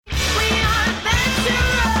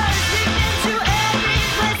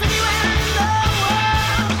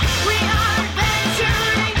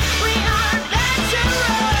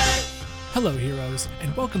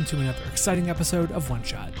welcome to another exciting episode of One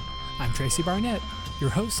Shot. I'm Tracy Barnett, your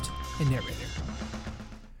host and narrator.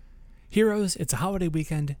 Heroes, it's a holiday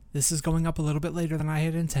weekend. This is going up a little bit later than I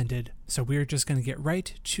had intended, so we're just going to get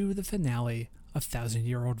right to the finale of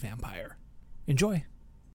 1,000-Year-Old Vampire. Enjoy.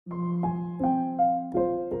 All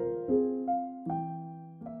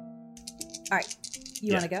right,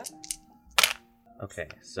 you want to go? Okay,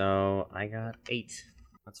 so I got 8.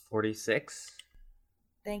 That's 46.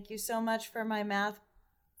 Thank you so much for my math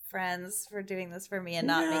friends for doing this for me and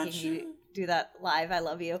not making me do that live. I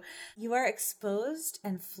love you. You are exposed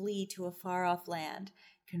and flee to a far-off land.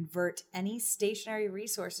 Convert any stationary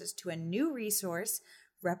resources to a new resource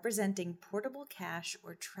representing portable cash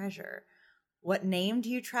or treasure. What name do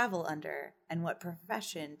you travel under, and what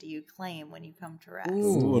profession do you claim when you come to rest?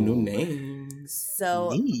 Ooh, new name.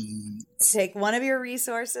 So take one of your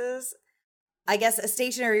resources. I guess a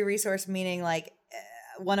stationary resource meaning like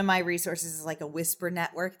one of my resources is like a whisper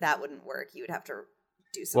network. That wouldn't work. You would have to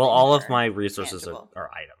do something. Well, all of my resources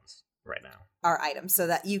are items right now. Are items so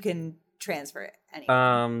that you can transfer it anywhere.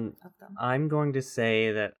 Of them. I'm going to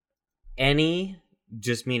say that any,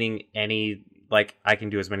 just meaning any, like I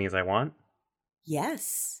can do as many as I want.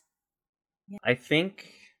 Yes. Yeah. I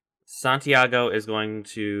think Santiago is going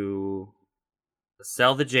to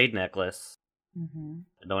sell the jade necklace,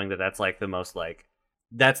 knowing that that's like the most like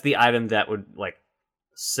that's the item that would like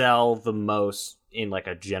sell the most in like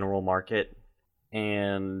a general market,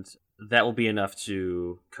 and that will be enough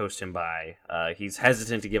to coast him by. He's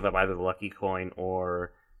hesitant to give up either the lucky coin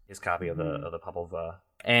or his copy of the Popova,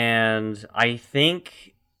 and I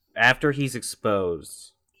think after he's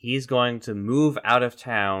exposed, he's going to move out of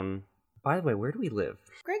town. By the way, where do we live?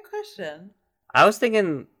 Great question. I was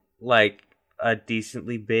thinking like a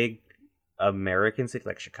decently big American city,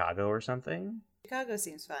 like Chicago or something. Chicago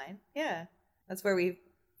seems fine. Yeah. That's where we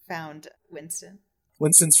found Winston.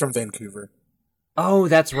 Winston's from Vancouver. Oh,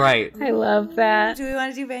 that's right. I love that. Do we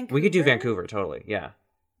want to do Vancouver? We could do Vancouver, totally. Yeah.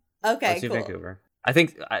 Okay, Let's do cool. Vancouver. I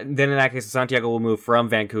think then in that case, Santiago will move from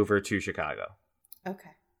Vancouver to Chicago.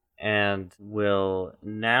 Okay. And will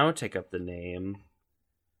now take up the name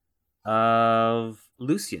of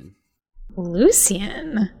Lucian.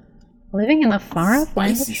 Lucian. Living in the far-off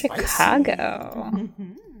land of Spicy. Chicago.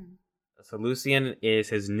 So Lucian is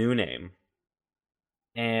his new name.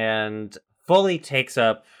 And fully takes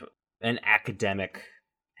up an academic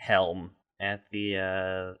helm at the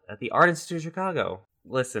Art Institute of Chicago.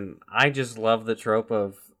 Listen, I just love the trope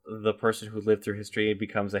of the person who lived through history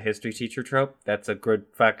becomes a history teacher trope. That's a good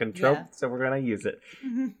fucking trope, so we're gonna use it.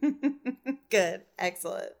 Good.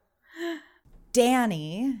 Excellent.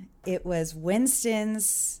 Danny, it was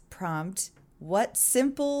Winston's prompt. What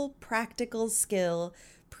simple, practical skill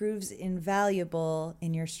proves invaluable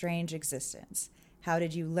in your strange existence? How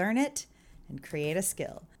did you learn it and create a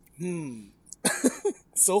skill?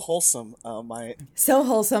 So wholesome. So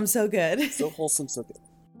wholesome, so good. So wholesome, so good.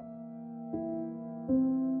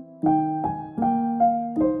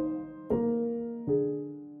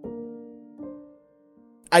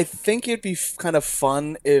 I think it'd be kind of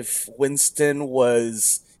fun if Winston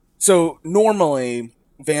was... So, normally,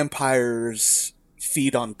 vampires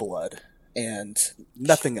feed on blood and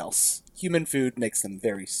nothing else. Human food makes them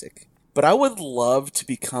very sick. But I would love to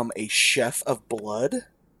become a chef of blood,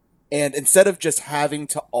 and instead of just having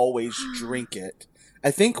to always drink it,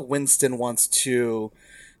 I think Winston wants to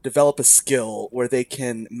develop a skill where they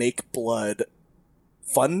can make blood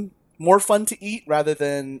more fun to eat rather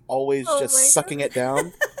than always just sucking it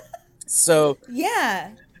down. So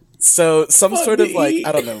Yeah. so some sort of like,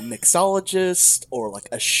 I don't know, mixologist or like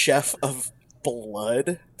a chef of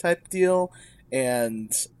blood type deal.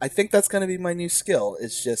 And I think that's going to be my new skill.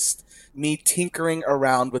 It's just me tinkering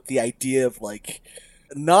around with the idea of like,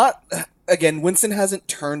 again, Winston hasn't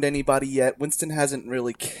turned anybody yet. Winston hasn't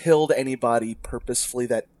really killed anybody purposefully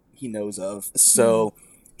that he knows of. So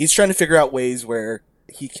he's trying to figure out ways where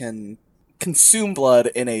he can consume blood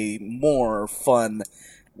in a more fun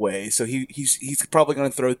way. So he's probably going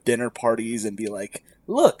to throw dinner parties and be like,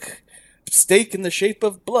 look, steak in the shape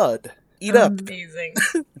of blood. Eat up. Amazing.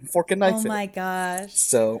 Fork and knife. Oh my gosh.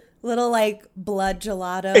 So Little like blood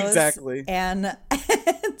gelatos. Exactly. And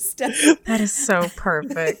stuff. That is so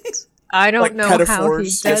perfect. I don't Like know how he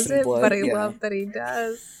metaphors, does just in it, blood, but I yeah. love that he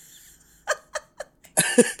does.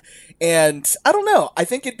 And I don't know. I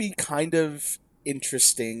think it'd be kind of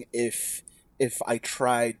interesting if I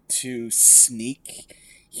tried to sneak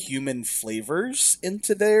human flavors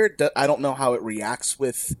into there. I don't know how it reacts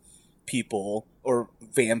with people or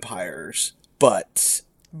vampires, but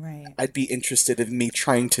Right. I'd be interested in me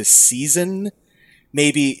trying to season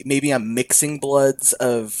maybe I'm mixing bloods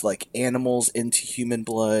of like animals into human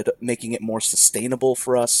blood, making it more sustainable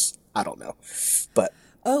for us. I don't know, but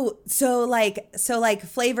so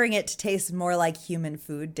flavoring it to taste more like human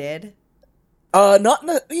food did.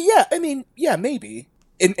 yeah, I mean, yeah, maybe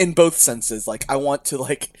in both senses. Like, I want to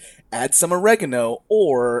like add some oregano,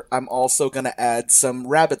 or I'm also gonna add some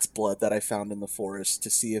rabbit's blood that I found in the forest to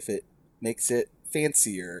see if it makes it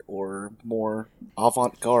fancier or more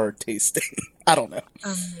avant-garde tasting. I don't know.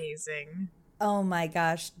 Amazing. Oh my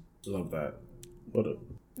gosh. Love that. What a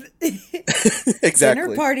Exactly.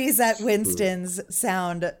 Dinner parties at Winston's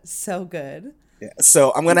sound so good. Yeah,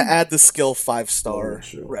 so I'm gonna add the skill 5-star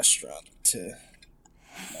restaurant to.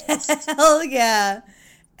 Hell yeah.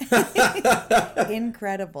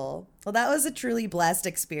 Incredible. Well, that was a truly blessed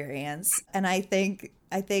experience. And I think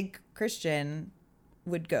Christian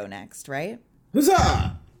would go next, right?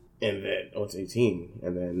 huzzah! And then it's 18,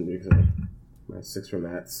 and then we my 6 from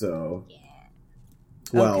that, so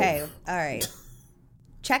 12. Okay, all right.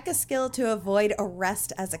 Check a skill to avoid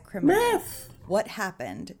arrest as a criminal. Math. What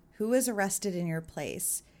happened? Who was arrested in your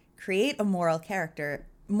place? Create a mortal character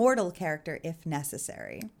if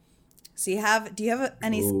necessary. So you have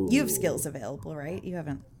you have skills available, right? You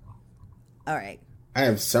haven't. All right. I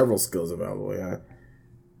have several skills available, yeah.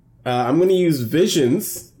 I'm going to use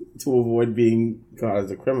visions to avoid being caught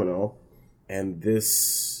as a criminal. And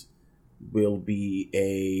this will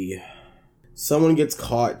be someone gets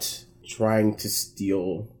caught trying to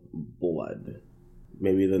steal blood.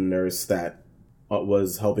 Maybe the nurse that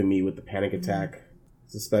was helping me with the panic attack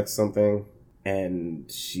suspects something.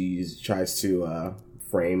 And she tries to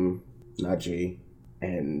frame Najee.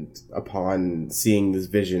 And upon seeing this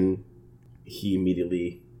vision, he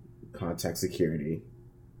immediately contacts security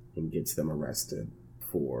and gets them arrested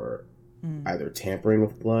for either tampering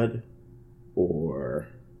with blood or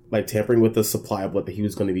like tampering with the supply of blood that he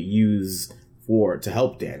was going to be used to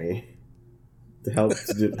help Danny, to help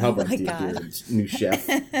the new chef.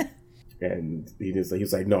 And he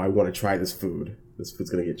was like, no, I want to try this food. This food's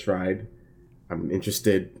going to get tried. I'm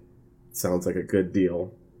interested. Sounds like a good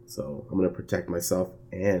deal. So I'm going to protect myself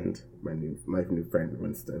and my new friend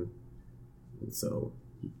Winston. And so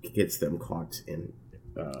he gets them caught in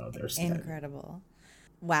their stead. Incredible.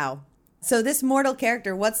 Wow. So this mortal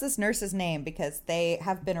character, what's this nurse's name? Because they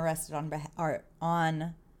have been arrested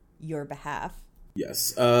on your behalf.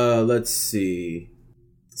 Yes. Let's see.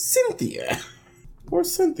 Cynthia. Poor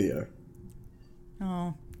Cynthia.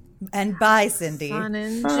 Oh. And bye, Cindy. Fun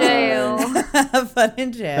in jail. Fun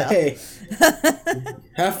in jail. Hey.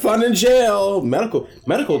 Have fun in jail. Medical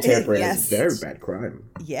tampering is a very bad crime.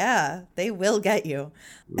 Yeah, they will get you.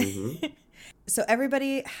 Mm-hmm. So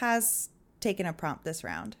everybody has taken a prompt this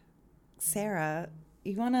round. Sarah,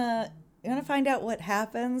 you wanna find out what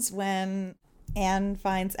happens when Anne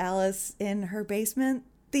finds Alice in her basement?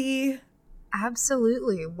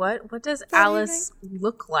 Absolutely. What does Alice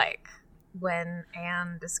look like when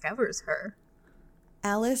Anne discovers her?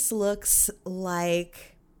 Alice looks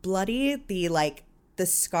like bloody. The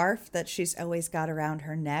scarf that she's always got around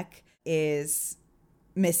her neck is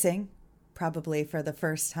missing, probably for the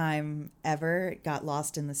first time ever. It got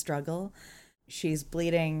lost in the struggle. She's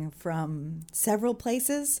bleeding from several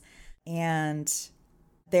places, and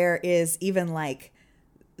there is even like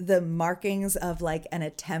the markings of like an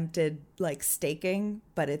attempted like staking,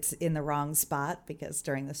 but it's in the wrong spot because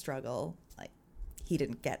during the struggle, like he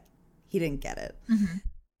didn't get it. Mm-hmm.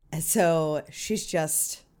 And so she's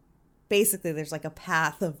just basically, there's like a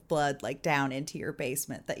path of blood like down into your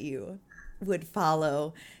basement that you would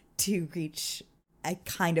follow to reach a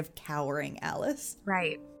kind of cowering Alice.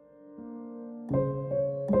 Right.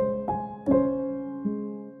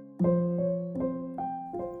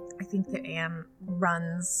 I think that Anne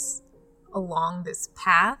runs along this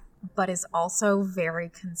path, but is also very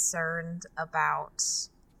concerned about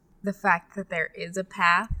the fact that there is a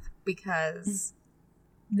path, because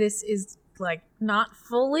this is like not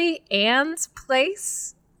fully Anne's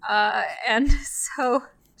place. And so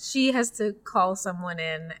she has to call someone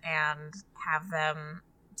in and have them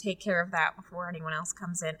take care of that before anyone else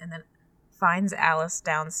comes in, and then finds Alice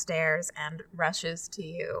downstairs and rushes to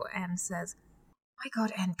you and says, "My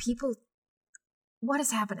God, Anne, people, what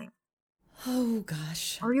is happening? Oh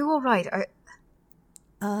gosh. Are you all right?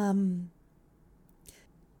 The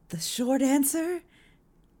short answer,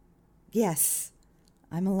 yes,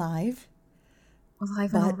 I'm alive.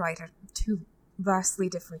 Alive and all right are two vastly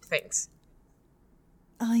different things."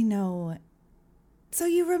 I know. So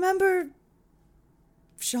you remember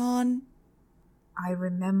Sean? I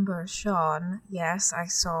remember Sean. Yes, I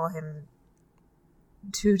saw him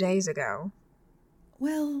 2 days ago.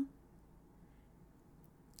 Well,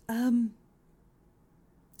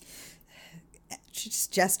 She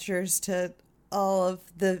just gestures to all of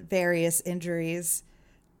the various injuries.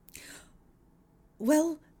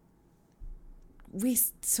 Well,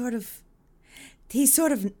 he's sort of,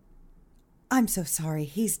 I'm so sorry,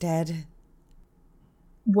 he's dead.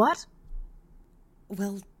 What?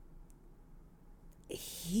 Well,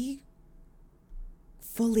 he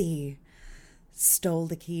fully stole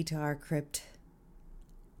the key to our crypt.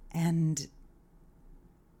 And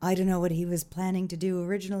I don't know what he was planning to do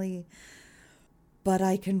originally, but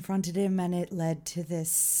I confronted him and it led to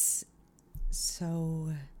this.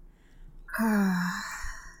 So...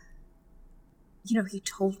 he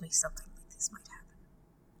told me something like this might happen.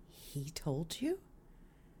 He told you?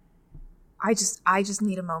 I just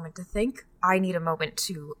need a moment to think. I need a moment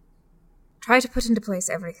to try to put into place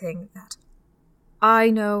everything that I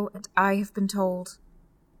know and I have been told.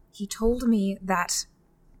 He told me that,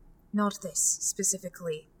 not this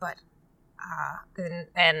specifically, but,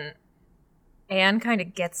 and Anne kind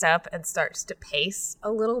of gets up and starts to pace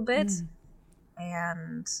a little bit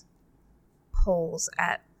and pulls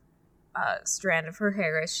at a strand of her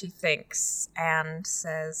hair as she thinks and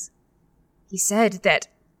says, he said that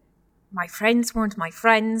my friends weren't my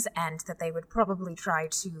friends and that they would probably try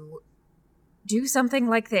to do something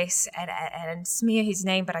like this and smear his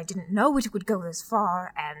name, but I didn't know it would go this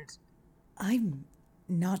far, and... I'm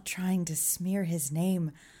not trying to smear his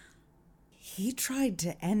name. He tried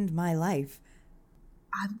to end my life.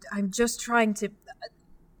 I'm just trying to...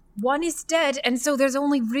 One is dead, and so there's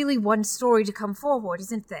only really one story to come forward,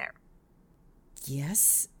 isn't there?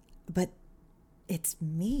 Yes, but it's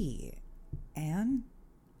me, Anne.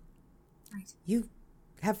 Right. You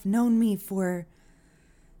have known me for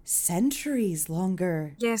centuries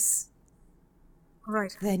longer. Yes.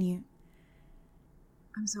 Right. Than you.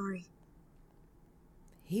 I'm sorry.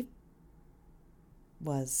 He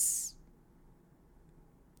was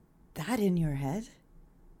that in your head?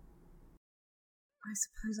 I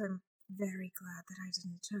suppose I'm very glad that I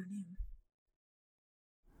didn't turn him.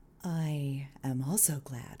 I am also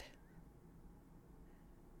glad.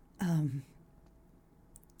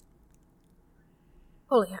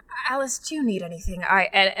 Holy, Alice, do you need anything?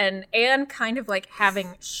 And Anne, kind of like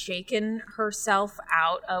having shaken herself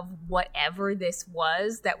out of whatever this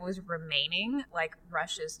was that was remaining, like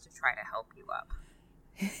rushes to try to help you up.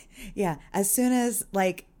 Yeah, as soon as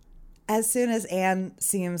Anne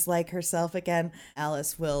seems like herself again,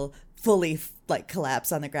 Alice will fully like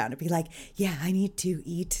collapse on the ground and be like, "Yeah, I need to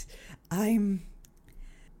eat. I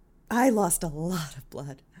lost a lot of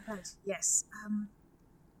blood." Right. Yes.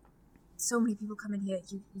 So many people come in here.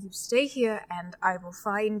 You stay here, and I will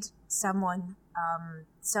find someone,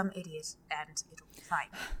 some idiot, and it'll be fine.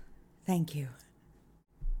 Thank you.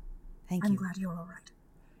 Thank you. I'm glad you're all right.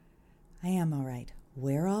 I am all right.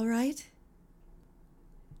 We're all right?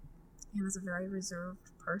 Anna's a very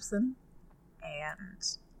reserved person,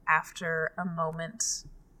 and after a moment,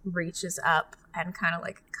 reaches up and kind of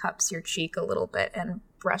like cups your cheek a little bit and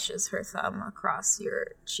brushes her thumb across your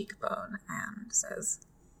cheekbone and says,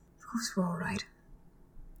 "Of course we're all right.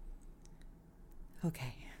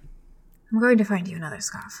 Okay. I'm going to find you another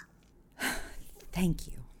scarf." Thank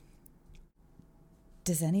you.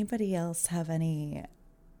 Does anybody else have any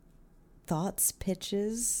thoughts,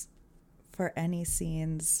 pitches for any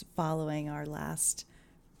scenes following our last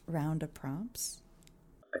round of prompts?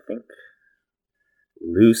 I think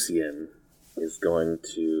Lucian is going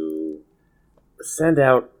to send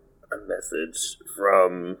out a message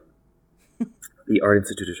from the Art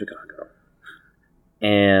Institute of Chicago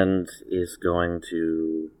and is going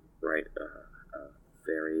to write a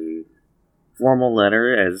very formal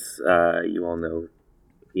letter, as you all know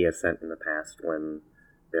he has sent in the past when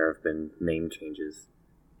there have been name changes.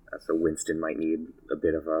 So Winston might need a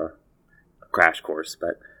bit of a crash course,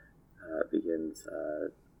 but begins,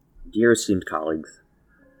 "Dear esteemed colleagues,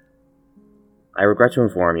 I regret to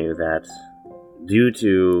inform you that due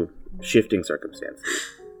to shifting circumstances,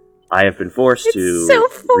 I have been forced to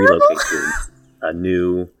relocate to a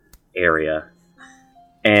new area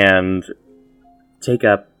and take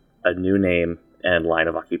up a new name and line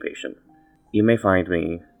of occupation. You may find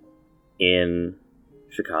me in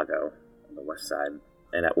Chicago, on the west side,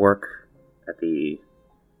 and at work at the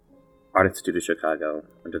Art Institute of Chicago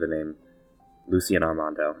under the name Lucian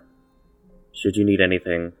Armando. Should you need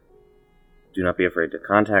anything, do not be afraid to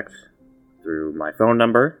contact through my phone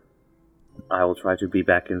number. I will try to be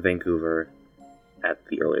back in Vancouver at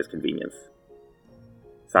the earliest convenience.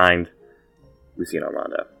 Signed, Lucian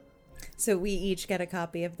Armando." So we each get a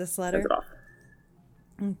copy of this letter? Sends it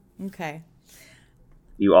off. Okay.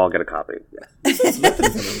 You all get a copy, yes.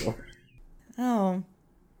 Oh.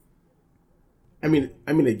 I mean,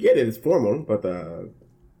 I get it. It's formal, but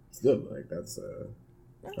still, like that's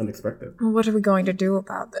unexpected. What are we going to do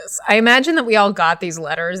about this? I imagine that we all got these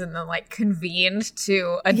letters and then like convened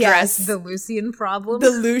to address the Lucian problem.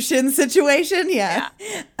 The Lucian situation, yeah.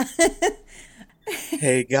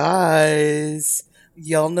 Hey guys,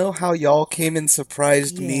 y'all know how y'all came and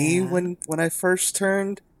surprised me when I first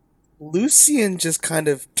turned? Lucian just kind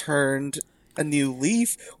of turned a new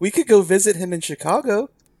leaf. We could go visit him in Chicago.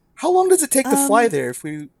 How long does it take to fly there if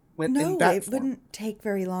we went in bat it form? wouldn't take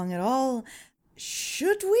very long at all.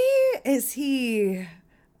 Should we? Is he?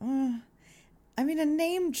 I mean, a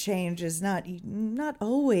name change is not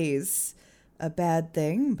always a bad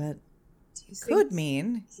thing, but could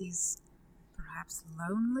mean he's perhaps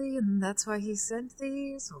lonely, and that's why he sent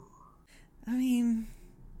these. Or... I mean,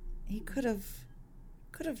 he could have.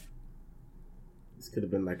 This could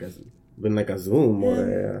have been like a Zoom or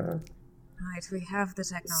a right. We have the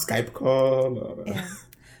technology. Skype call. Or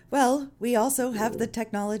Well, we also have the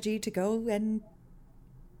technology to go and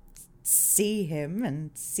see him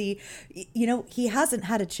and see. You know, he hasn't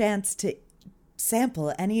had a chance to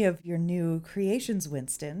sample any of your new creations,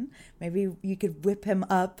 Winston. Maybe you could whip him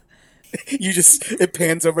up. It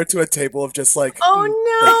pans over to a table of just like, oh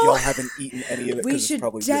no, like y'all haven't eaten any of it. We should it's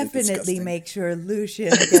probably definitely really make sure Lucian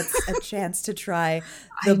gets a chance to try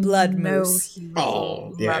the blood moose.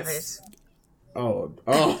 Love it. Oh.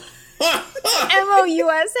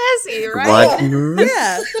 MOUSSE, right? Blood moose?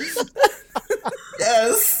 Yeah.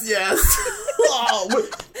 Yes.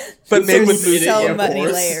 But made with moose. So many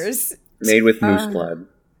layers. Made with moose blood.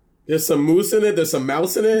 There's some moose in it. There's some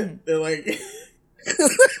mouse in it. They're like...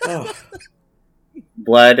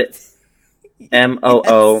 Blood,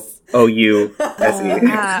 MOOUSE. Well,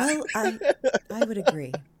 I would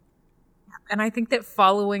agree. And I think that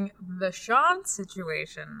following the Sean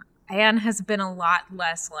situation, Anne has been a lot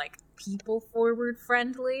less like people forward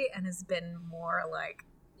friendly and has been more like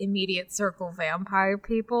immediate circle vampire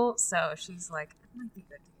people. So she's like, it might be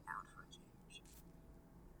good to get out for a change.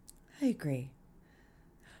 I agree.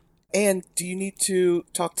 And do you need to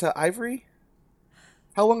talk to Ivory?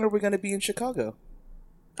 How long are we going to be in Chicago?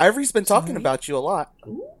 Ivory's been talking about you a lot.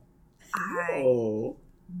 I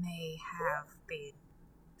may have been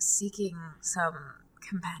seeking some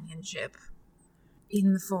companionship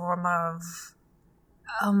in the form of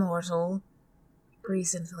a mortal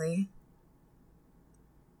recently.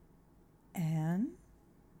 And?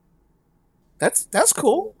 That's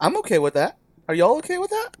cool. I'm okay with that. Are y'all okay with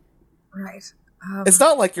that? Right. It's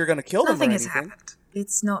not like you're going to kill them or nothing has anything. happened.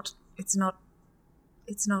 It's not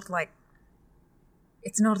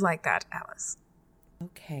like that, Alice.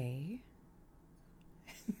 Okay.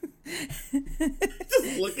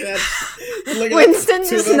 Just looking at Winston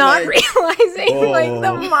is not realizing like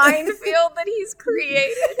the minefield that he's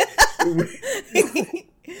created.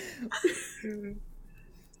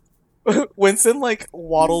 Winston like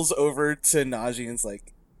waddles over to Najee and's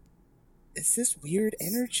like, is this weird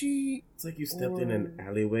energy? It's like you stepped in an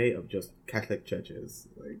alleyway of just Catholic churches.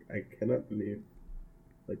 Like, I cannot believe...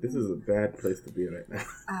 Like, this is a bad place to be right now.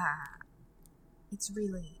 It's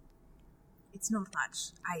not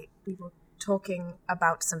much. We were talking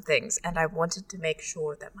about some things, and I wanted to make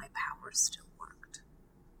sure that my powers still worked.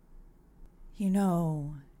 You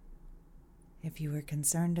know, if you were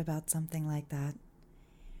concerned about something like that,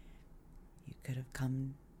 you could have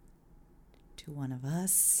come to one of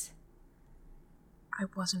us. I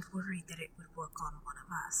wasn't worried that it would work on one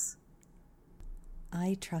of us.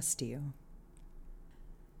 I trust you.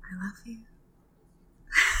 I love you.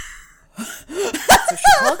 So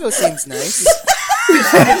Chicago seems nice.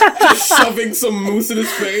 Just shoving some moose in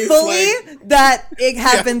his face. Fully, that it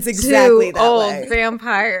happens exactly Two that old way.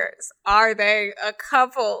 vampires. Are they a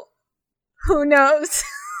couple? Who knows?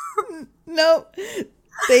 No,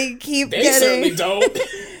 they keep They getting. certainly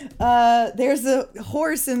don't. There's a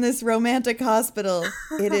horse in this romantic hospital.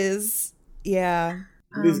 It is, yeah.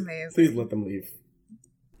 Please let them leave.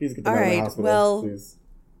 Please get them All out of the right, hospital. well, Please.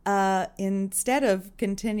 Instead of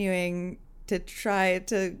continuing to try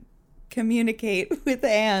to communicate with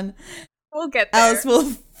Anne, We'll get there. Alice will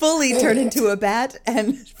fully turn into a bat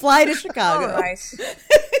and fly to Chicago. All right.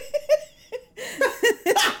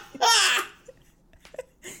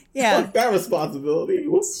 Yeah. Fuck that responsibility.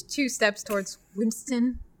 Whoops. 2 steps towards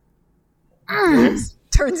Winston.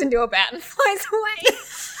 Turns into a bat and flies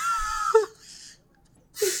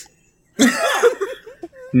away.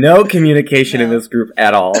 No communication in this group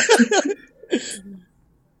at all.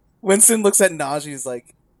 Winston looks at Najee and is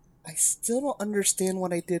like, I still don't understand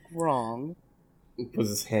what I did wrong. He puts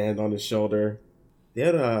his hand on his shoulder.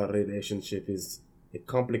 Their relationship is a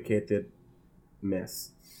complicated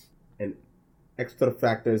mess. And extra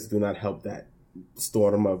factors do not help that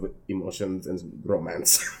storm of emotions and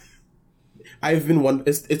romance. I've been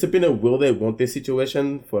it's been a will they won't they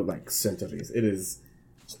situation for like centuries. It is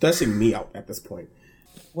stressing me out at this point.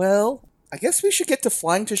 Well, I guess we should get to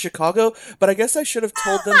flying to Chicago, but I guess I should have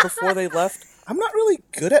told them before they left. I'm not really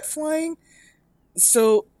good at flying,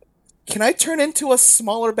 so can I turn into a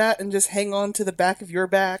smaller bat and just hang on to the back of your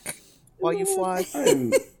back while you fly?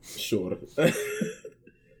 I'm sure.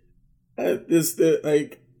 This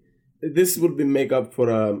would be make up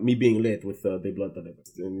for me being late with the blood delivery.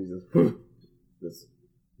 And he just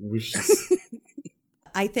wishes.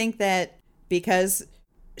 I think that because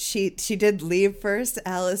she did leave first,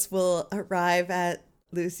 Alice will arrive at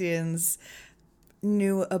Lucien's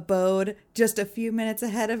new abode just a few minutes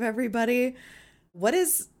ahead of everybody.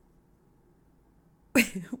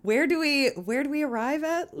 Where do we arrive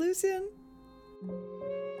at, Lucien?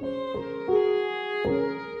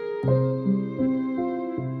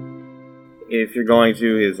 If you're going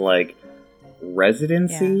to his like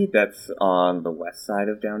residency, that's on the west side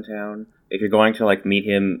of downtown. If you're going to like meet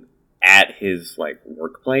him at his like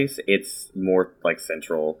workplace, it's more like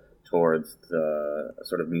central towards the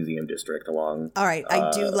sort of museum district along. All right,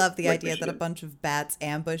 I do love the Lake idea Michigan. that a bunch of bats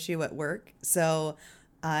ambush you at work. So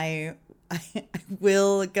I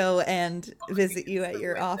will go and visit you at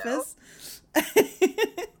your office.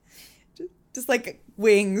 just like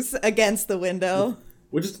wings against the window.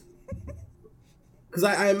 We're just because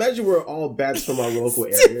I imagine we're all bats from our local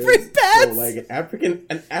areas. Different bats. So like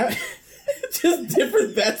just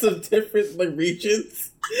different bats of different like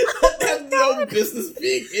regions have no business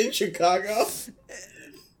being in Chicago.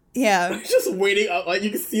 Yeah. Just waiting out, like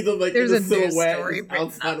you can see them like There's in the a news silhouette story written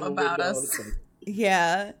outside up of a about window. us. It's like,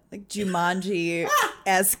 Yeah, like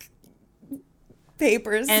Jumanji-esque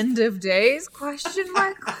papers. End of days? Question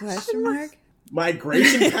mark? Question mark?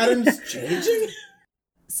 migration patterns changing?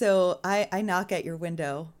 So I knock at your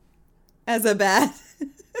window as a bat.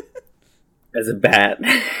 As a bat.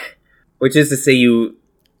 Which is to say you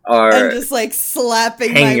are And just like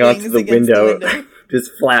slapping hanging my onto wings the against window, the window.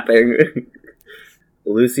 just flapping.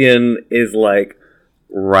 Lucien is like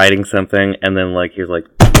writing something, and then like he's like,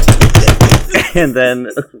 and then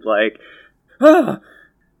like, ah!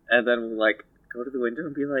 And then we'll like go to the window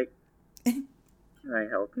and be like, "Can I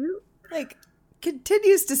help you?" Like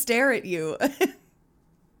continues to stare at you.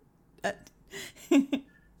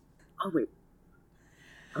 Oh wait.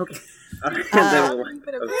 Okay. And then we'll like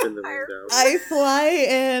Bit of open the vampire. window. I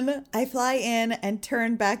fly in and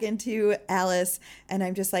turn back into Alice, and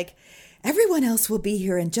I'm just like, everyone else will be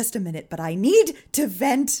here in just a minute, but I need to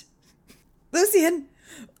vent. Lucien,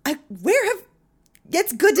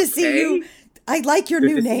 it's good to see you. I like your Good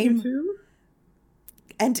new to see you name. too.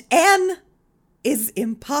 And Anne is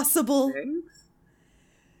impossible. Thanks.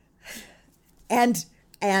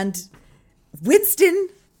 And Winston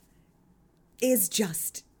is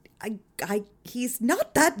just he's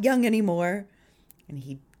not that young anymore.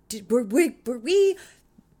 And were we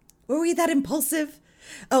that impulsive?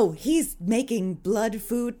 Oh, he's making blood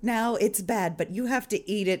food now. It's bad, but you have to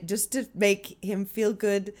eat it just to make him feel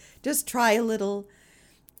good. Just try a little,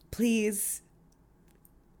 please.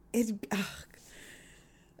 Alright.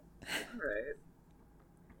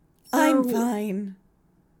 I'm fine.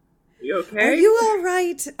 You okay? Are you all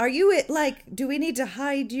right? Are you like? Do we need to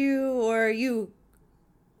hide you, or are you?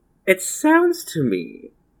 It sounds to me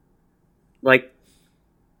like,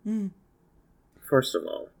 first of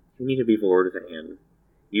all, you need to be forward with Anne.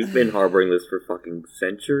 You've been harboring this for fucking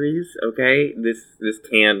centuries, okay? This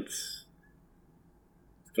can't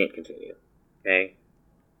continue, okay?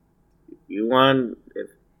 If you want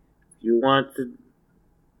to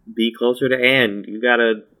be closer to Anne, you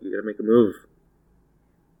gotta make a move,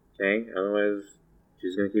 okay? Otherwise,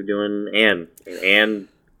 she's gonna keep doing Anne, and Anne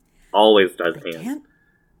always does I Anne. can't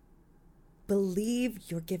believe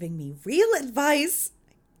you're giving me real advice.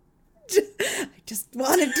 I just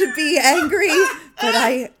wanted to be angry,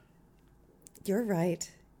 but you're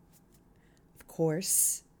right. Of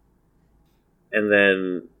course. And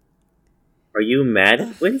then, are you mad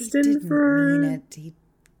at Winston He didn't for? mean it. He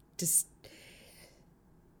just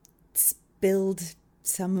spilled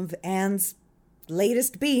some of Anne's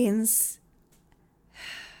latest beans.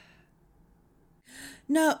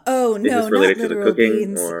 No, Is no, this related not to the literal cooking,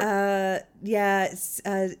 beans. or- Yeah,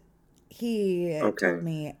 he Okay. told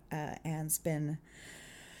me Anne's been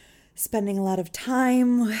spending a lot of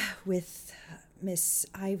time with Miss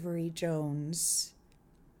Ivory Jones,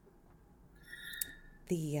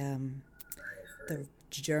 the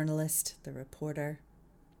journalist, the reporter.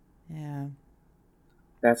 Yeah.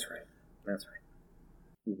 That's right.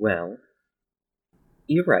 Well,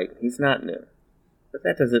 you're right. He's not new. But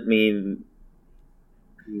that doesn't mean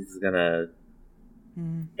he's gonna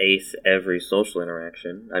ace every social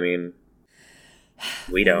interaction. I mean,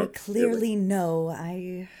 we don't. Clearly, really. no.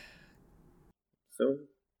 So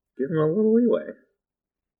give him a little leeway.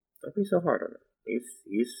 Don't be so hard on him.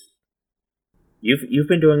 You've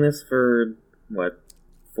been doing this for what,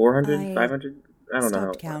 400, 500? I don't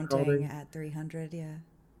know. Stopped counting at 300. Yeah.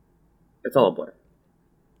 It's all a blur.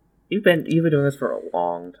 You've been doing this for a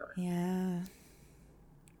long time. Yeah.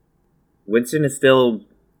 Winston is still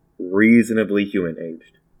reasonably human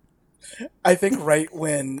aged. I think right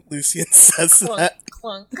when Lucian says that,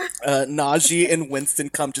 Najee and Winston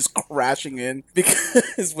come just crashing in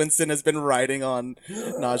because Winston has been riding on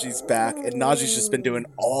Najee's back, and Najee's just been doing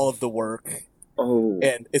all of the work. Oh.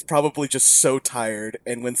 And is probably just so tired,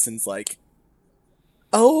 and Winston's like,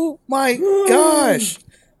 "Oh my gosh,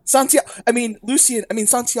 Santiago! Lucian!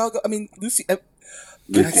 Santiago! Lucian!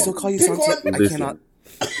 Can I still call you Santiago? I cannot.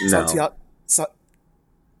 No. Santiago.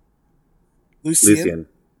 Lucian.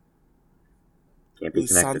 Can't be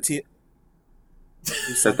connected.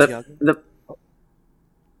 Santiago. No.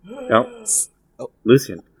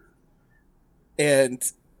 Lucian. And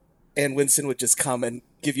Winston would just come and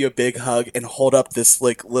give you a big hug and hold up this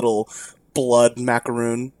like little blood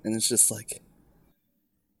macaroon, and it's just like,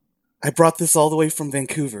 I brought this all the way from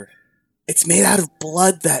Vancouver. It's made out of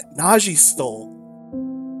blood that Najee stole.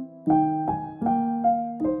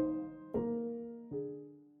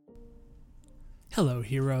 Hello,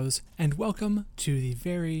 heroes, and welcome to the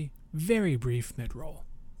very, very brief mid-roll.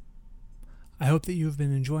 I hope that you have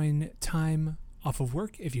been enjoying time off of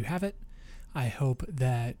work, if you have it. I hope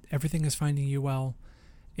that everything is finding you well,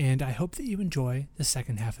 and I hope that you enjoy the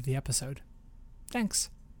second half of the episode. Thanks.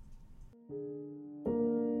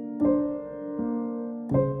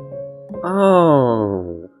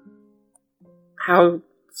 Oh, how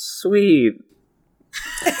sweet.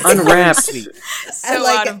 Unwrapped. So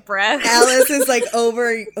out of breath. Alice is like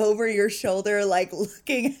over your shoulder, like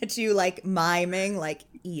looking at you, like miming, like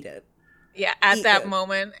eat it. Yeah, at that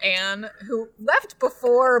moment, Anne, who left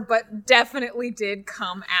before but definitely did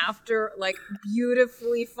come after, like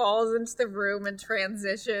beautifully falls into the room and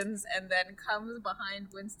transitions, and then comes behind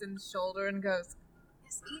Winston's shoulder and goes,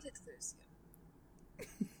 "Yes, eat it, Lucian."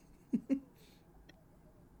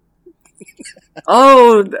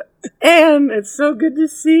 Oh, Anne, it's so good to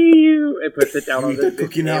see you. It puts it down on the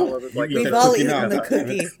cookie now. We've all eaten the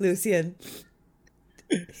cookie, Lucian.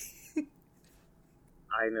 I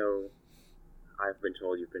know. I've been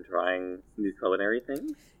told you've been trying new culinary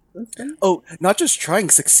things. Oh, not just trying,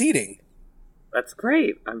 succeeding. That's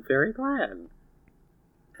great. I'm very glad.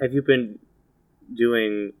 Have you been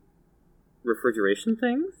doing refrigeration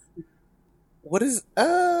things? What is,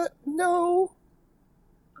 no.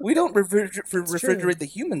 We don't refrigerate the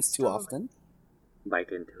humans too often. Bite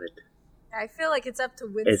into it. I feel like it's up to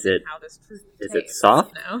Winston how this food tastes. Is it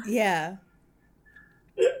soft? You know? Yeah.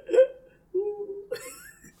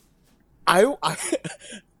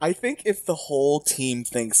 I think if the whole team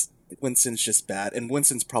thinks Winston's just bad, and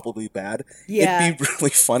Winston's probably bad, yeah, it'd be really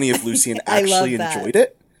funny if Lucian actually enjoyed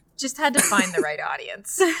it. Just had to find the right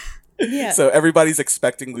audience. Yeah. So everybody's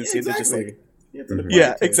expecting Lucian to just like...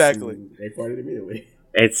 Yeah, exactly. They farted immediately.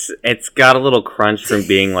 It's got a little crunch from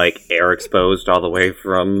being like air exposed all the way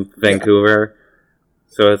from Vancouver.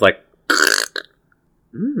 So it's like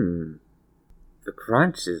the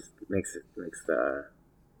crunch makes the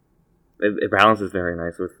it balances very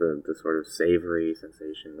nice with the sort of savory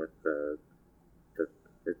sensation with the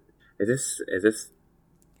is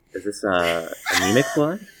this anemic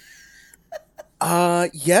blood?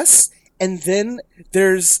 Yes, and then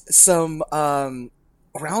there's some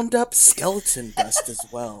ground up skeleton dust as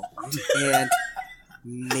well, and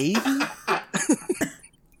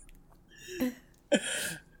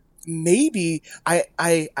maybe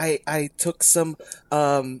I took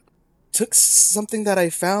something that I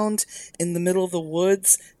found in the middle of the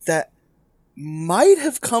woods that might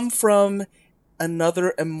have come from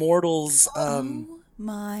another immortal's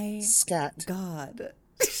my scat. God.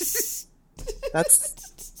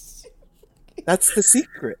 That's the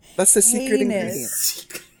secret. That's the secret ingredient.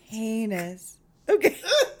 Heinous. Okay.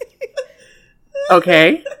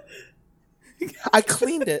 Okay. I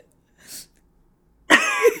cleaned it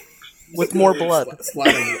with more blood. Just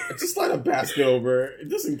slide a basket over,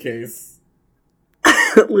 just in case.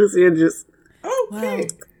 Lucian just... Okay.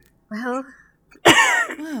 Well.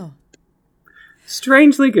 Wow.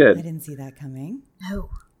 Strangely good. I didn't see that coming.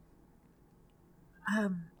 No.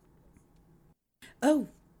 Oh.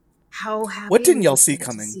 How happy What didn't y'all see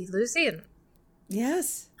coming? See Lucian.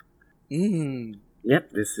 Yes.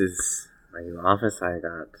 Yep, this is my new office. I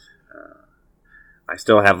I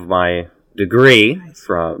still have my degree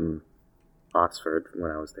from Oxford when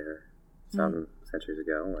I was there some centuries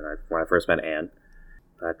ago when I first met Anne.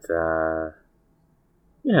 But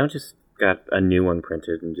just got a new one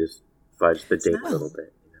printed and just fudged the date a little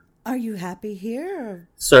bit. Are you happy here? Or?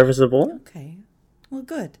 Serviceable. Okay. Well,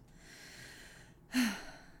 good.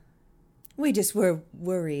 We just were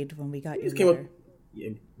worried when we got your letter.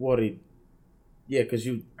 Worried. Yeah, because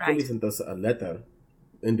you only sent us a letter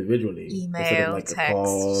individually. Email, like text. A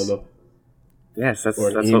call, yes, that's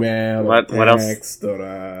or that's email, what or else? text,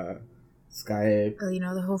 or Skype.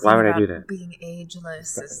 Well, the whole Why thing would I about do that? being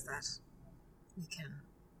ageless is that we can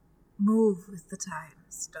move with the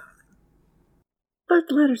times, darling.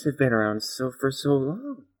 But letters have been around for so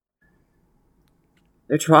long.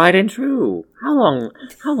 They're tried and true. How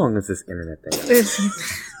long is this internet thing?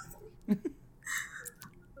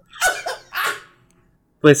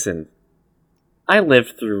 Listen, I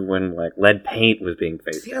lived through when lead paint was being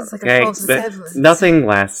phased out. Feels like Okay, a false resemblance. nothing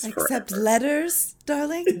lasts Except forever. letters,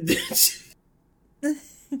 darling?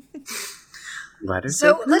 Letters.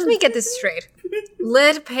 So let me get this straight: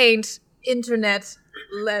 lead paint, internet,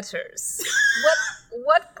 letters.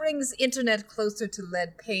 What brings internet closer to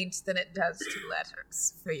lead paint than it does to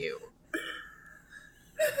letters for you?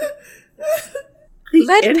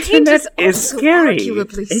 Lead paint is also scary.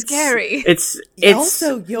 arguably scary. It's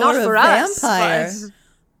also, you're not a for us, vampire.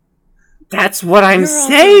 but That's what I'm You're also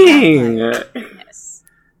a saying. yes.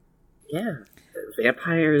 Yeah,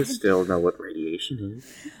 vampires still know what radiation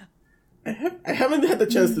is. I haven't had the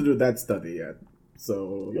chance to do that study yet,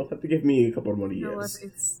 so you'll have to give me a couple more You know years.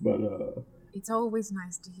 what? It's always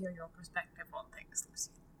nice to hear your perspective on things,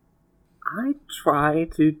 Lucy. I try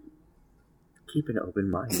to keep an open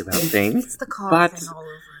mind about things, It's the car but thing all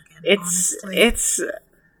over again. it's.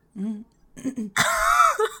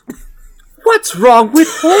 What's wrong with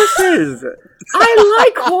horses? I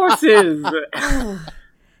like horses. Oh,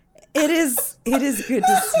 it is good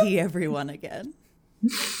to see everyone again.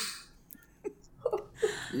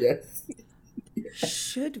 Yes.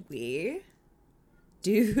 Should we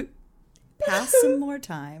pass some more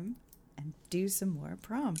time and do some more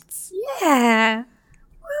prompts? Yeah.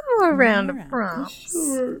 One more round of round. prompts.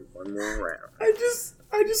 Sure. One more round. I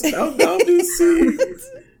just found out just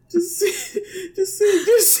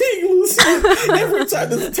seeing Lucy every time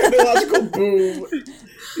there's a technological boom.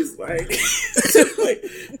 It's like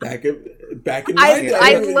back in my day,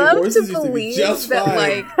 I'd love horses to used be believe just that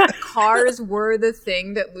fine. cars were the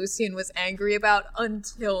thing that Lucian was angry about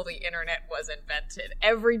until the internet was invented.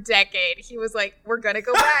 Every decade he was like, we're gonna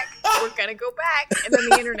go back, and then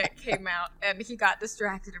the internet came out and he got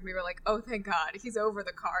distracted and we were like, oh thank God, he's over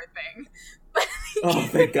the car thing. Oh,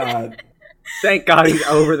 thank God. Thank God he's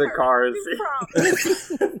over the cars.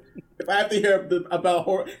 If I have to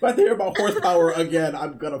hear about horsepower again,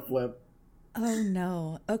 I'm gonna flip. Oh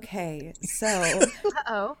no. Okay. So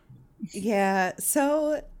Uh-oh. yeah,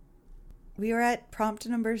 so we were at prompt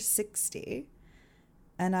number 60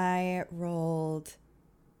 and I rolled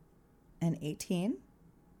an 18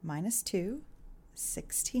 minus 2,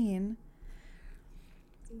 16.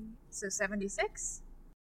 So 76?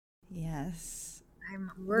 Yes.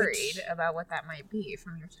 I'm worried about what that might be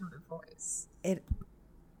from your tone of voice.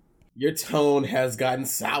 Your tone has gotten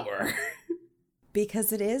sour.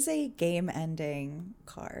 Because it is a game ending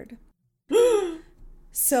card.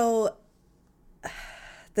 So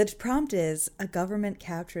the prompt is a government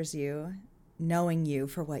captures you, knowing you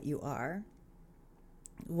for what you are.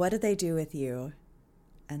 What do they do with you?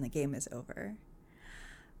 And the game is over.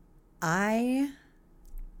 I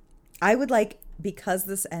would like, because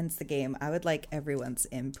this ends the game, I would like everyone's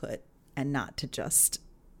input and not to just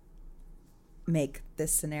make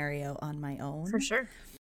this scenario on my own. For sure.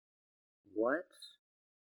 What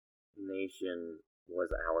nation was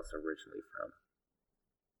Alice originally from?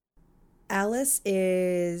 Alice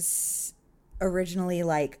is originally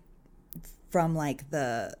from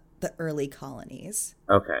the early colonies.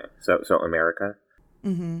 Okay, so America.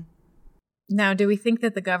 Mm-hmm. Now, do we think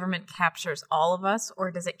that the government captures all of us,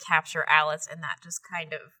 or does it capture Alice and that just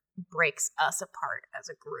kind of breaks us apart as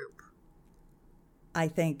a group? I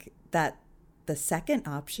think that the second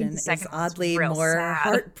option is one's oddly real more sad.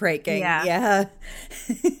 heartbreaking. Yeah.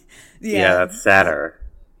 Yeah, that's sadder.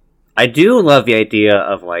 I do love the idea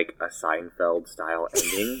of a Seinfeld style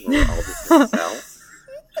ending where we're all just gonna sell.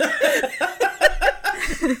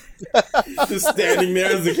 Just standing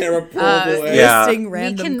there as the camera pulls away. Yeah. Listing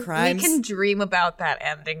random crimes. We can dream about that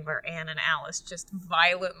ending where Anne and Alice just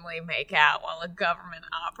violently make out while a government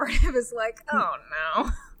operative is like, oh no.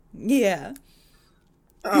 Yeah.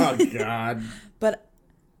 Oh God. But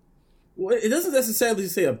Well, it doesn't necessarily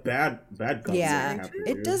say a bad government. Yeah, happened,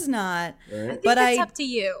 it dude. does not. Right? But it's up to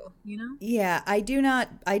you, you know? Yeah, I do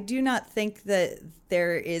not think that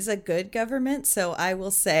there is a good government, so I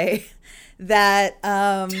will say that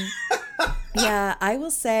yeah, I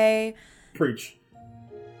will say Preach.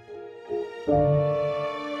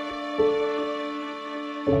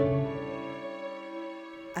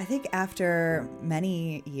 I think after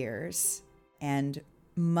many years and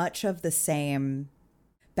much of the same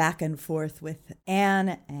back and forth with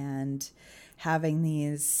Anne and having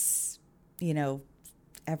these, you know,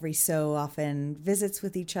 every so often visits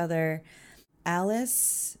with each other,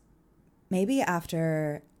 Alice, maybe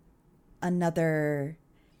after another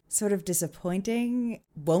sort of disappointing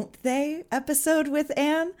won't they episode with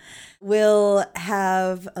Anne, will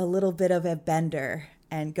have a little bit of a bender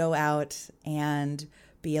and go out and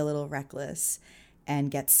be a little reckless and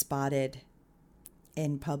get spotted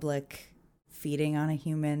in public feeding on a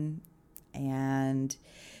human and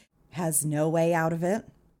has no way out of it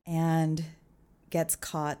and gets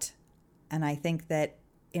caught. And I think that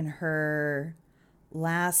in her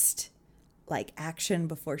last action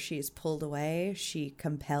before she's pulled away, she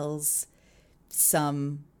compels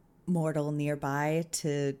some mortal nearby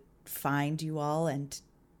to find you all and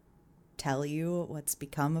tell you what's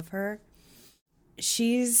become of her.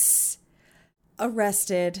 She's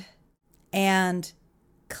arrested, and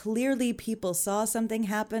clearly people saw something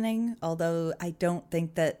happening, although I don't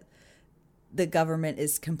think that the government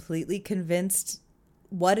is completely convinced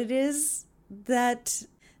what it is that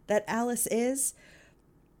Alice is.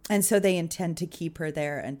 And so they intend to keep her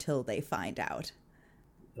there until they find out.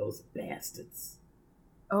 Those bastards.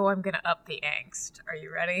 Oh, I'm gonna up the angst. Are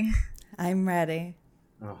you ready? I'm ready.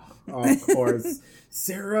 Oh, of course.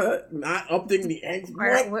 Sarah not upping the eggs.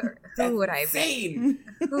 Who would I be?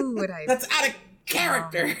 Who would I be? That's out of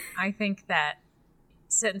character. I think that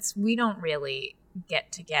since we don't really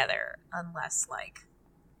get together unless,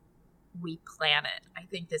 we plan it, I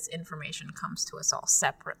think this information comes to us all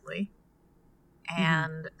separately.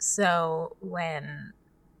 And so when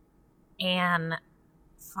Anne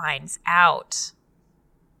finds out,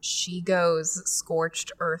 she goes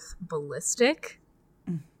scorched earth ballistic,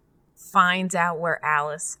 finds out where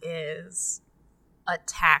Alice is,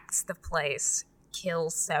 attacks the place,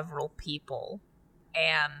 kills several people.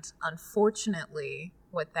 And unfortunately,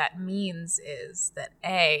 what that means is that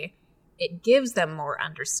A, it gives them more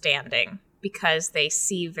understanding because they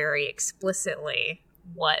see very explicitly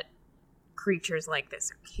what creatures like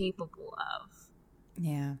this are capable of.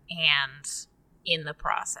 Yeah. And in the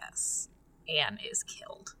process, Anne is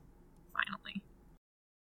killed, finally.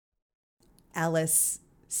 Alice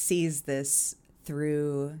sees this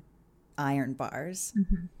through iron bars.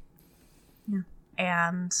 Yeah.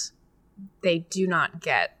 And they do not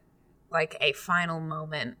get a final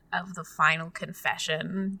moment of the final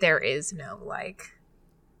confession. There is no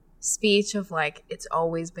speech of it's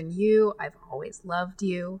always been you, I've always loved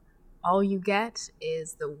you. All you get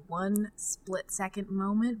is the one split-second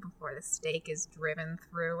moment before the stake is driven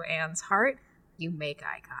through Anne's heart. You make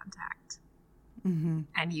eye contact.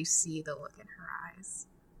 And you see the look in her eyes.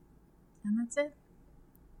 And that's it.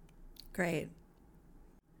 Great.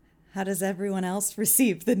 How does everyone else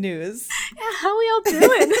receive the news? Yeah, how we all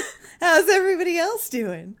doing? How's everybody else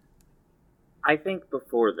doing? I think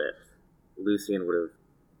before this, Lucian would have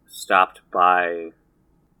stopped by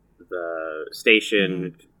the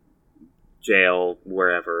station, jail,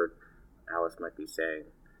 wherever Alice might be staying.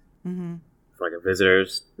 For a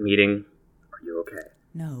visitor's meeting. Are you okay?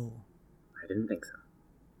 No. I didn't think so.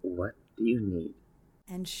 What do you need?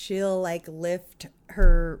 And she'll lift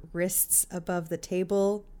her wrists above the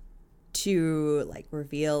table to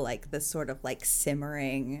reveal the sort of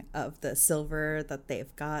simmering of the silver that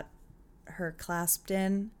they've got her clasped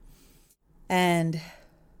in, and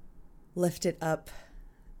lift it up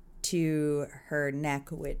to her neck,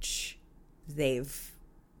 which they've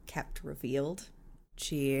kept revealed.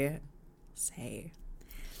 She say,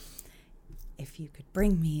 "If you could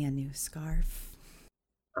bring me a new scarf."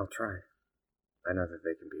 I'll try. I know that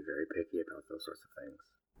they can be very picky about those sorts of things,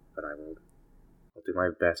 but I'll do my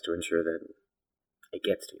best to ensure that it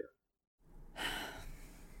gets to you.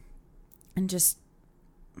 And just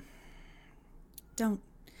don't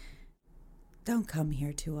come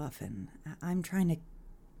here too often. I'm trying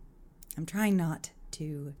not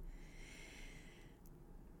to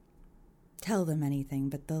tell them anything,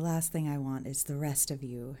 but the last thing I want is the rest of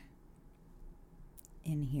you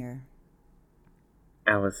in here.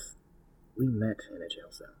 Alice, we met in a jail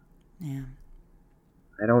cell. Yeah.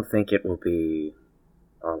 I don't think it will be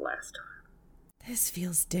our last time. This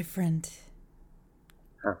feels different.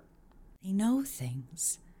 Huh? They know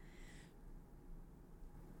things.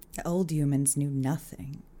 The old humans knew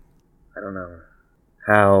nothing. I don't know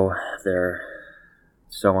how they're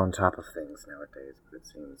so on top of things nowadays, but it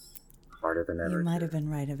seems harder than ever. You might have been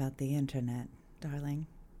right about the internet, darling,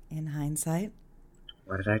 in hindsight.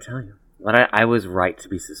 What did I tell you? I was right to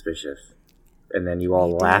be suspicious, and then you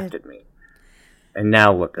all laughed at me. And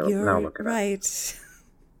now look at You're right.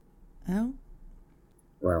 Oh?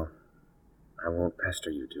 Well, I won't pester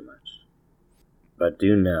you too much. But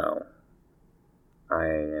do know, I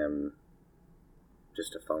am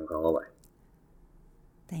just a phone call away.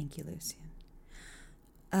 Thank you, Lucian.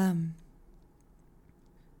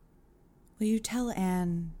 Will you tell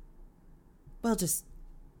Anne... Well, just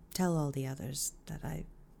tell all the others that I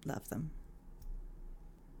love them.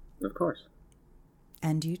 Of course.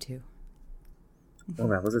 And you too. Well,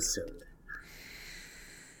 that was assumed.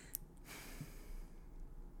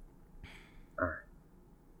 Alright.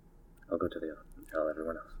 I'll go to the office and tell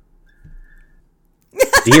everyone else.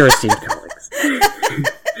 Dear esteemed colleagues.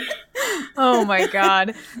 Oh my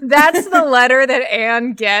god. That's the letter that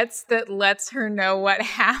Anne gets that lets her know what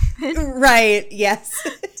happened. Right, yes.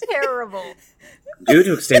 Terrible. Due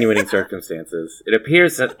to extenuating circumstances, it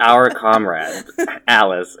appears that our comrade,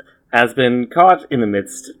 Alice, has been caught in the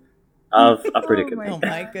midst of a predicament. Oh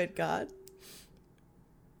my good god.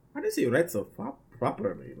 Why does he write so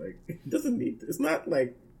properly? Like, it doesn't need... It's not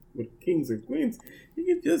like with kings and queens. You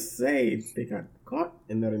can just say they got caught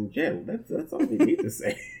and they're in jail. That's all you need to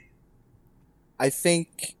say. I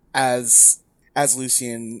think as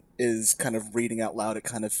Lucian is kind of reading out loud, it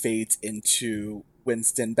kind of fades into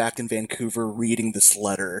Winston back in Vancouver reading this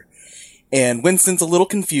letter. And Winston's a little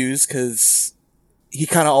confused because he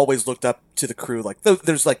kind of always looked up to the crew like,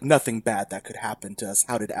 there's like nothing bad that could happen to us.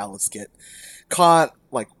 How did Alice get caught?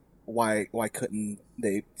 Like, why couldn't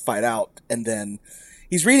they fight out? And then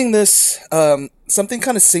he's reading this, something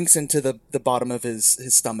kind of sinks into the bottom of his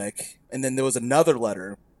stomach. And then there was another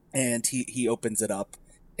letter, and he opens it up,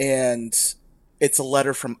 and it's a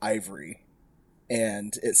letter from Ivory.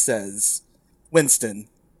 And it says, Winston,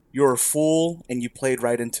 you're a fool, and you played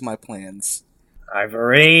right into my plans.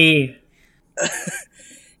 Ivory!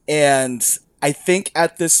 And I think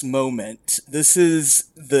at this moment, this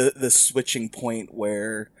is the switching point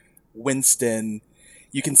where Winston,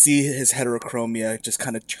 you can see his heterochromia just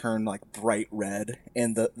kind of turn like bright red,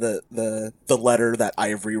 and the letter that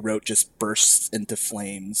Ivory wrote just bursts into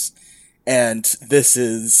flames. And this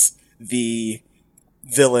is the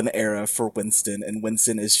villain era for Winston, and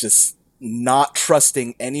Winston is just not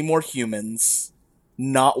trusting any more humans,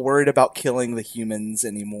 not worried about killing the humans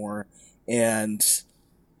anymore, and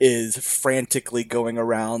is frantically going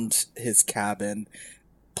around his cabin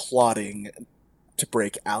plotting to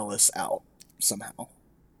break Alice out somehow.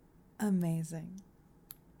 Amazing.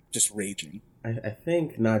 Just raging. I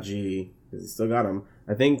think Najee, because he still got him,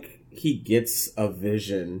 I think he gets a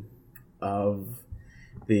vision of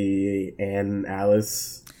the Anne and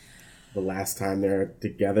Alice the last time they're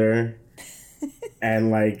together.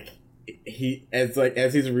 And like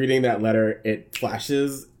as he's reading that letter, it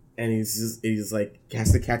flashes and he's like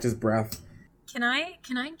has to catch his breath. Can I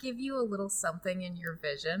give you a little something in your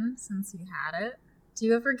vision since you had it? Do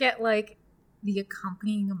you ever get like the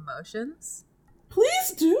accompanying emotions?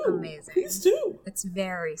 Please do. Amazing. Please do. It's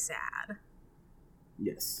very sad.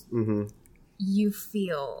 Yes. Mm-hmm. You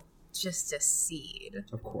feel just a seed,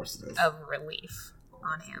 of course, it is, of relief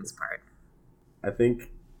on Anne's part. I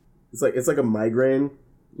think it's like a migraine.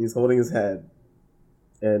 He's holding his head,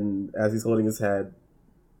 and as he's holding his head,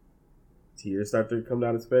 tears start to come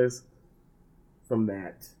down his face. From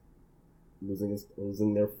that,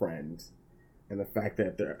 losing their friend, and the fact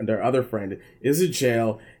that their other friend is in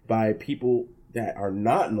jail by people that are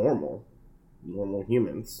not normal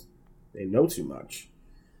humans. They know too much,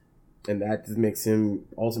 and that just makes him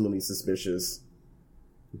ultimately suspicious.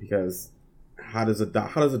 Because how does a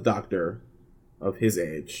doctor of his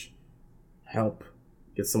age help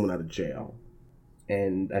get someone out of jail?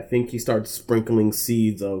 And I think he starts sprinkling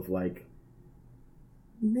seeds of like,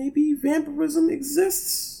 maybe vampirism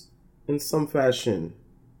exists in some fashion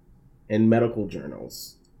in medical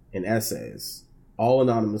journals and essays, all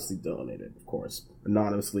anonymously donated, of course,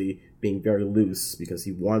 anonymously being very loose because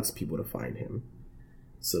he wants people to find him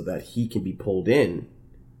so that he can be pulled in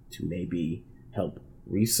to maybe help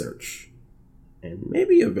research and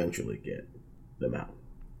maybe eventually get them out.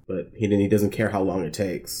 But he doesn't care how long it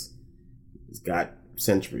takes. He's got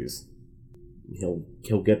centuries.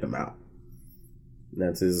 He'll get them out. And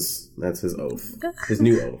that's his oath, his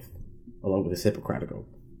new oath, along with his Hippocratic oath.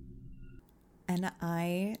 And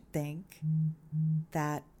I think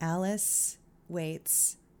that Alice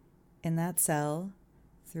waits in that cell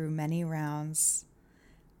through many rounds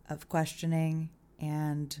of questioning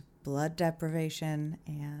and blood deprivation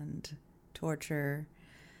and torture,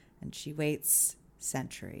 and she waits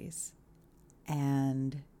centuries.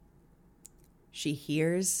 And she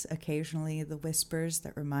hears occasionally the whispers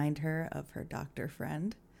that remind her of her doctor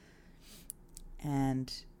friend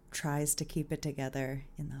and tries to keep it together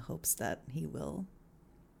in the hopes that he will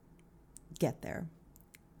get there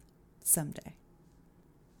someday.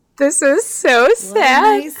 This is so What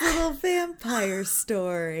sad. a nice little vampire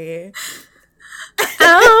story.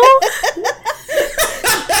 Oh.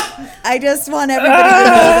 I just want everybody to know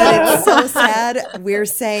that it's so sad. We're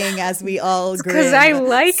saying as we all grin. Because I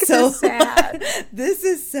like the sad. This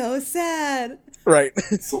is so sad. Right.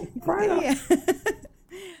 Yeah.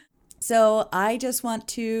 So I just want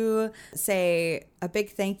to say a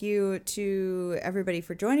big thank you to everybody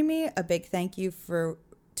for joining me. A big thank you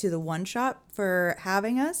to the One Shot for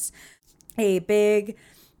having us. A big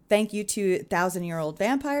thank you to 1,000-Year-Old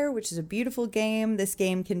Vampire, which is a beautiful game. This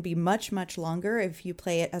game can be much, much longer if you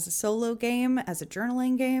play it as a solo game, as a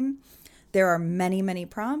journaling game. There are many, many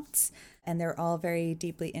prompts, and they're all very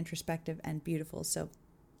deeply introspective and beautiful. So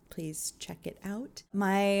please check it out.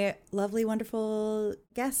 My lovely, wonderful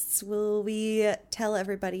guests, will we tell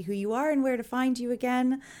everybody who you are and where to find you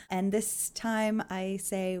again? And this time I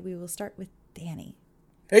say we will start with Danny.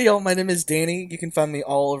 Hey y'all, my name is Danny. You can find me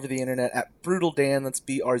all over the internet at Brutal Dan. That's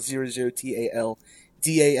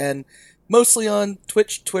BR00TALDAN. Mostly on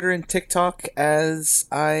Twitch, Twitter, and TikTok, as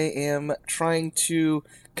I am trying to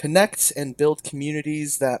connect and build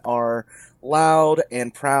communities that are loud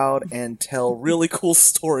and proud and tell really cool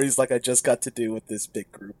stories like I just got to do with this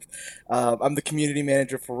big group. I'm the community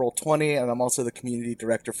manager for Roll20, and I'm also the community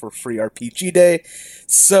director for Free RPG Day.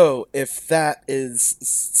 So if that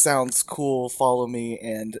sounds cool, follow me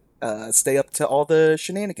and stay up to all the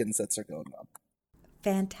shenanigans that are going on.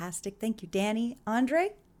 Fantastic. Thank you, Danny.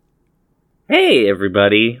 Andre? Hey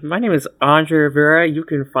everybody, my name is Andre Rivera. You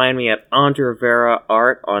can find me at Andre Rivera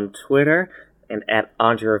Art on Twitter and at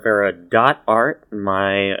andrerivera.art,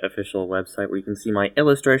 my official website where you can see my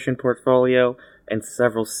illustration portfolio and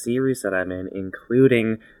several series that I'm in,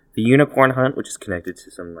 including The Unicorn Hunt, which is connected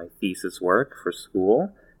to some of my thesis work for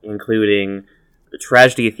school, including The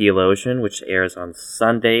Tragedy Theologian, which airs on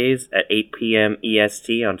Sundays at 8 p.m.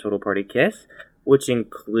 EST on Total Party Kiss, which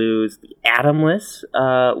includes The Atomless,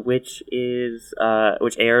 which airs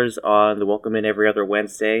on The Welcome In every other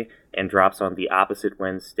Wednesday and drops on the opposite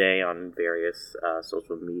Wednesday on various on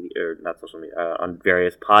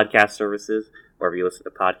various podcast services, wherever you listen to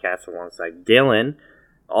podcasts, alongside Dylan.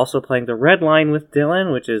 Also playing The Red Line with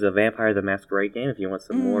Dylan, which is a Vampire the Masquerade game if you want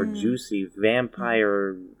some more juicy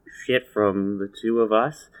vampire shit from the two of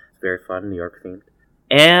us. It's very fun, New York themed.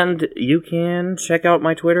 And you can check out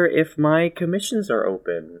my Twitter if my commissions are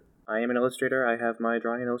open. I am an illustrator. I have my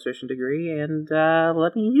drawing and illustration degree, and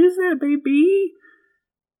let me use that, baby.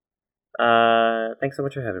 Thanks so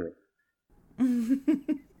much for having me.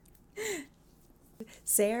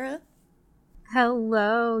 Sarah?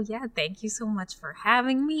 Hello. Yeah, thank you so much for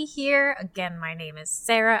having me here. Again, my name is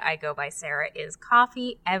Sarah. I go by Sarah is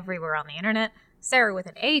Coffee everywhere on the internet. Sarah with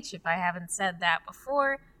an H if I haven't said that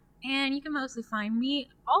before. And you can mostly find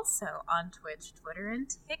me also on Twitch, Twitter, and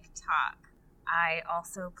TikTok. I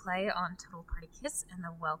also play on Total Party Kiss and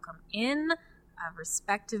The Welcome In,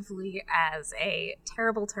 respectively as a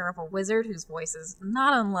terrible, terrible wizard whose voice is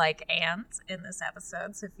not unlike Ant in this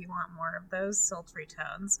episode, so if you want more of those sultry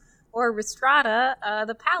tones. Or Ristrata,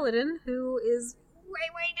 the paladin, who is way,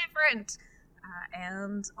 way different.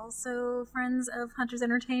 And also Friends of Hunters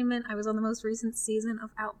Entertainment. I was on the most recent season of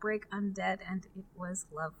Outbreak Undead, and it was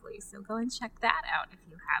lovely. So go and check that out if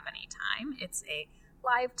you have any time. It's a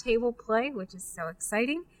live table play, which is so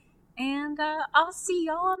exciting. And I'll see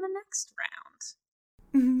y'all on the next round.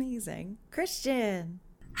 Amazing. Christian.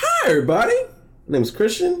 Hi, everybody. My name is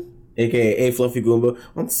Christian, a.k.a. A Fluffy Goomba,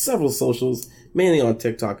 on several socials, mainly on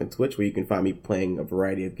TikTok and Twitch, where you can find me playing a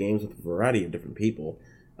variety of games with a variety of different people.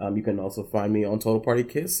 You can also find me on Total Party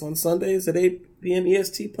Kiss on Sundays at 8 p.m.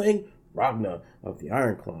 EST playing Ragna of the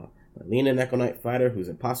Iron Claw. Lena Neko Knight Fighter, whose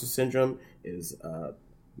imposter syndrome is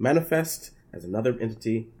manifest as another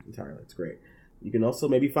entity entirely. It's great. You can also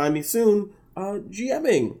maybe find me soon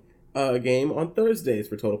GMing a game on Thursdays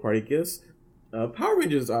for Total Party Kiss. Power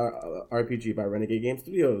Rangers RPG by Renegade Game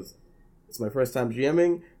Studios. It's my first time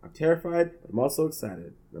GMing. I'm terrified, but I'm also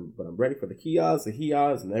excited. But I'm ready for the kiosks, the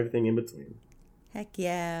hias, and everything in between. Heck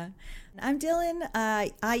yeah. I'm Dylan.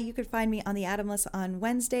 You can find me on the Atomless on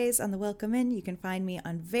Wednesdays on the Welcome In. You can find me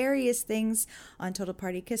on various things on Total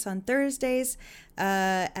Party Kiss on Thursdays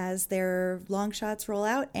as their long shots roll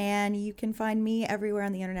out. And you can find me everywhere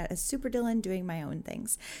on the internet as Super Dylan doing my own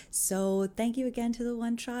things. So thank you again to the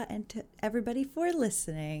One Shot and to everybody for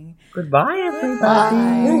listening. Goodbye, everybody.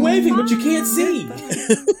 We're waving, but you can't see.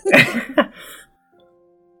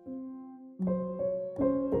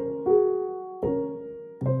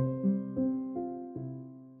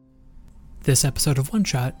 This episode of One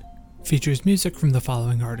Shot features music from the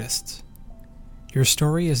following artists. Your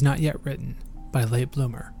Story Is Not Yet Written by Late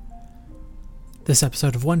Bloomer. This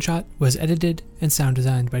episode of One Shot was edited and sound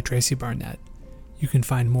designed by Tracy Barnett. You can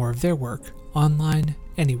find more of their work online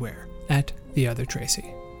anywhere at The Other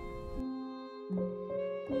Tracy.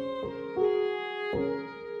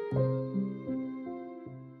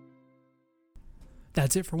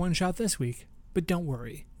 That's it for One Shot this week. But don't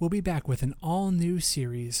worry, we'll be back with an all-new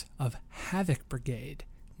series of Havoc Brigade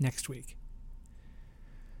next week.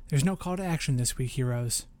 There's no call to action this week,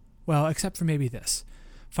 heroes. Well, except for maybe this.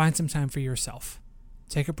 Find some time for yourself.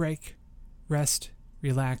 Take a break, rest,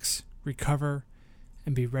 relax, recover,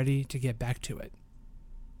 and be ready to get back to it.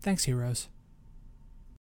 Thanks, heroes.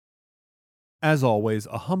 As always,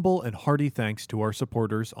 a humble and hearty thanks to our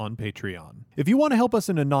supporters on Patreon. If you want to help us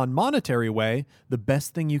in a non-monetary way, the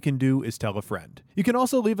best thing you can do is tell a friend. You can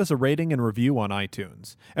also leave us a rating and review on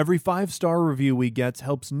iTunes. Every 5-star review we get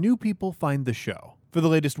helps new people find the show. For the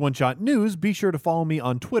latest One Shot news, be sure to follow me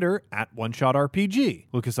on Twitter at OneShotRPG.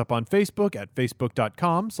 Look us up on Facebook at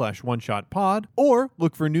facebook.com/OneShotPod, or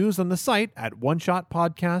look for news on the site at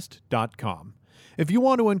OneShotPodcast.com. If you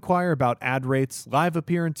want to inquire about ad rates, live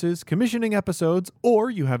appearances, commissioning episodes,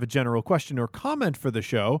 or you have a general question or comment for the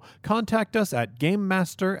show, contact us at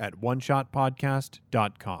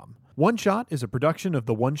GameMaster@OneShotPodcast.com. One Shot is a production of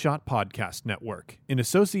the One Shot Podcast Network, in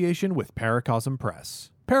association with Paracosm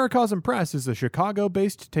Press. Paracosm Press is a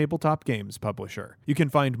Chicago-based tabletop games publisher. You can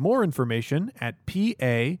find more information at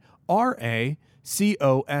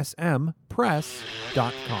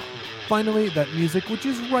PARACOSMpress.com. Finally, that music, which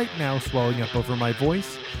is right now swelling up over my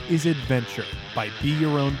voice, is Adventure by Be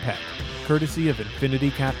Your Own Pet, courtesy of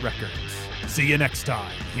Infinity Cat Records. See you next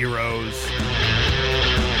time, heroes.